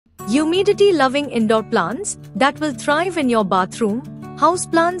Humidity-loving indoor plants that will thrive in your bathroom.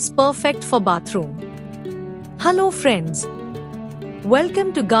 Houseplants perfect for bathroom. Hello friends.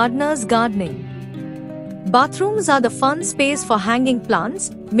 Welcome to Gardener's Gardening. Bathrooms are the fun space for hanging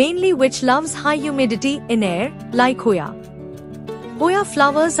plants, mainly which loves high humidity in air, like Hoya. Hoya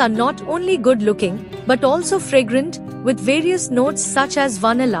flowers are not only good looking, but also fragrant, with various notes such as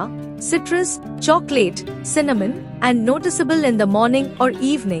vanilla, citrus, chocolate, cinnamon, and noticeable in the morning or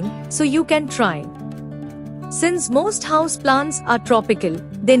evening, so you can try. Since most houseplants are tropical,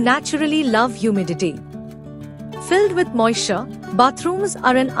 they naturally love humidity. Filled with moisture, bathrooms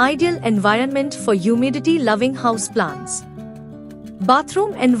are an ideal environment for humidity-loving houseplants.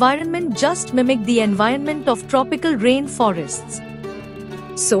 Bathroom environment just mimic the environment of tropical rainforests.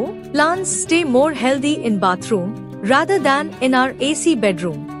 So, plants stay more healthy in bathroom rather than in our AC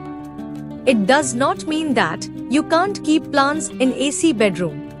bedroom. It does not mean that you can't keep plants in AC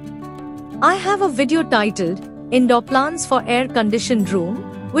bedroom. I have a video titled Indoor Plants for Air-Conditioned Room,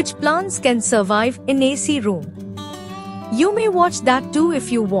 which plants can survive in AC room. You may watch that too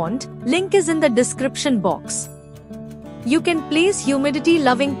if you want, link is in the description box. You can place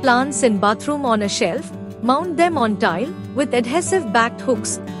humidity-loving plants in bathroom on a shelf, mount them on tile with adhesive-backed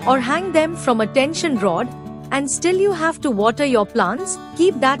hooks, or hang them from a tension rod, and still you have to water your plants.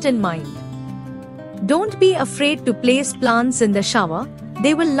 Keep that in mind. Don't be afraid to place plants in the shower.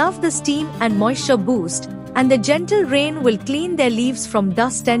 They will love the steam and moisture boost, and the gentle rain will clean their leaves from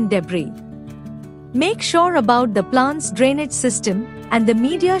dust and debris. Make sure about the plant's drainage system, and the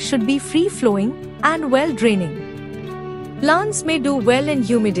media should be free-flowing and well-draining. Plants may do well in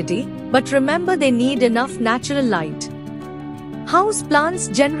humidity, but remember they need enough natural light. House plants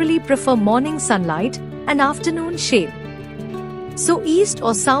generally prefer morning sunlight and afternoon shade. So east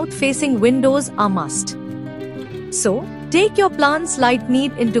or south-facing windows are must. So, take your plant's light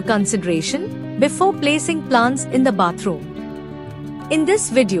need into consideration before placing plants in the bathroom. In this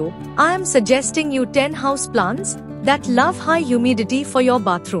video, I am suggesting you 10 house plants that love high humidity for your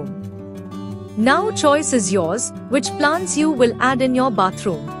bathroom. Now choice is yours, which plants you will add in your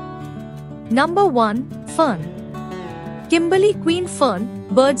bathroom. Number 1. Fern. Kimberly Queen Fern,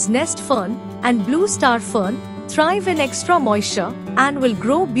 Bird's Nest Fern, and Blue Star Fern thrive in extra moisture and will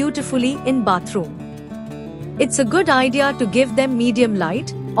grow beautifully in bathroom. It's a good idea to give them medium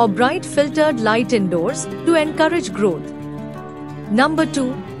light or bright filtered light indoors to encourage growth. Number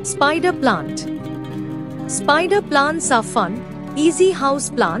 2. Spider Plant. Spider plants are fun, easy house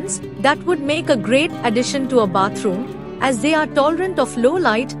plants that would make a great addition to a bathroom, as they are tolerant of low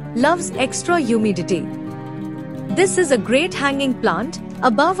light, loves extra humidity. This is a great hanging plant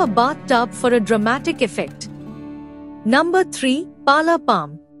above a bathtub for a dramatic effect. Number 3. Parlor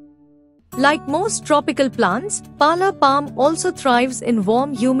Palm. Like most tropical plants, parlor palm also thrives in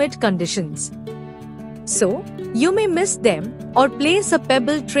warm, humid conditions. So, you may mist them or place a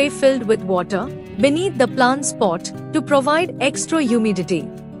pebble tray filled with water beneath the plant's pot to provide extra humidity.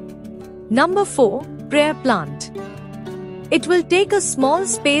 Number 4. Prayer Plant. It will take a small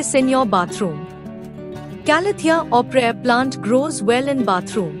space in your bathroom. Calathea or prayer plant grows well in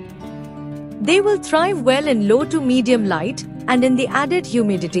bathroom. They will thrive well in low to medium light and in the added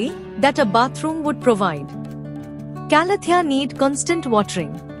humidity that a bathroom would provide. Calathea need constant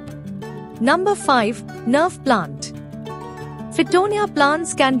watering. Number 5. Nerve Plant. Fittonia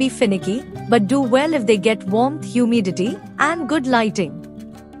plants can be finicky, but do well if they get warmth, humidity, and good lighting.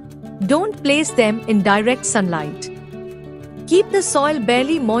 Don't place them in direct sunlight. Keep the soil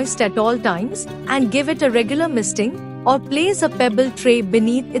barely moist at all times and give it a regular misting, or place a pebble tray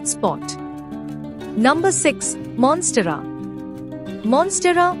beneath its pot. Number 6. Monstera.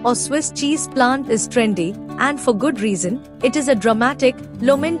 Monstera or Swiss cheese plant is trendy, and for good reason. It is a dramatic,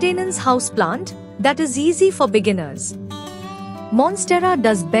 low-maintenance houseplant that is easy for beginners. Monstera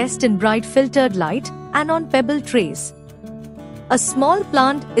does best in bright filtered light and on pebble trays. A small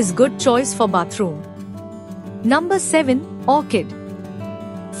plant is good choice for bathroom. Number 7. Orchid.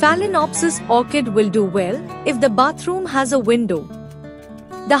 Phalaenopsis orchid will do well if the bathroom has a window.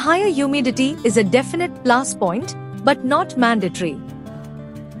 The higher humidity is a definite plus point, but not mandatory.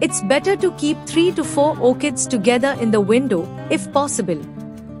 It's better to keep 3 to 4 orchids together in the window, if possible.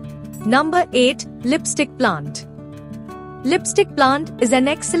 Number 8. Lipstick Plant. Lipstick plant is an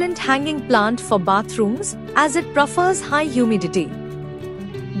excellent hanging plant for bathrooms as it prefers high humidity.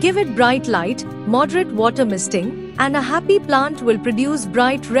 Give it bright light, moderate water misting, and a happy plant will produce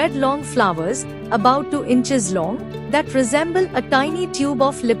bright red long flowers, about 2 inches long, that resemble a tiny tube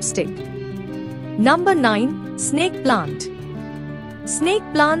of lipstick. Number 9. Snake Plant. Snake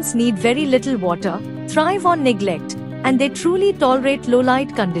plants need very little water, thrive on neglect, and they truly tolerate low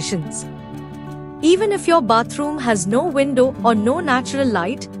light conditions. Even if your bathroom has no window or no natural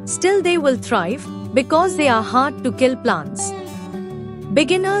light, still they will thrive because they are hard to kill plants.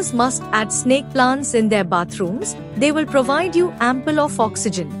 Beginners must add snake plants in their bathrooms. They will provide you ample of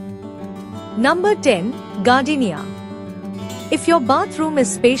oxygen. Number 10. Gardenia. If your bathroom is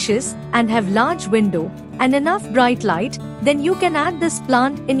spacious and have large window and enough bright light, then you can add this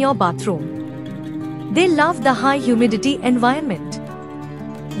plant in your bathroom. They love the high humidity environment.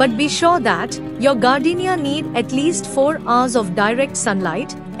 But be sure that your gardenia need at least 4 hours of direct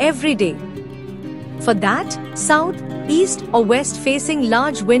sunlight every day. For that, south, east or west facing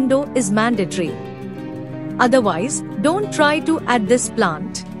large window is mandatory. Otherwise, don't try to add this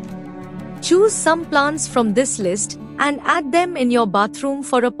plant. Choose some plants from this list and add them in your bathroom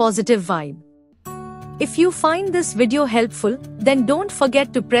for a positive vibe. If you find this video helpful, then don't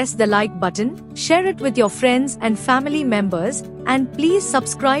forget to press the like button, share it with your friends and family members, and please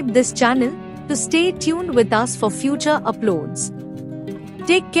subscribe this channel to stay tuned with us for future uploads.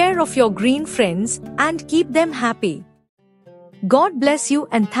 Take care of your green friends and keep them happy. God bless you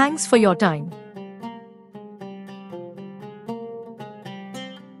and thanks for your time.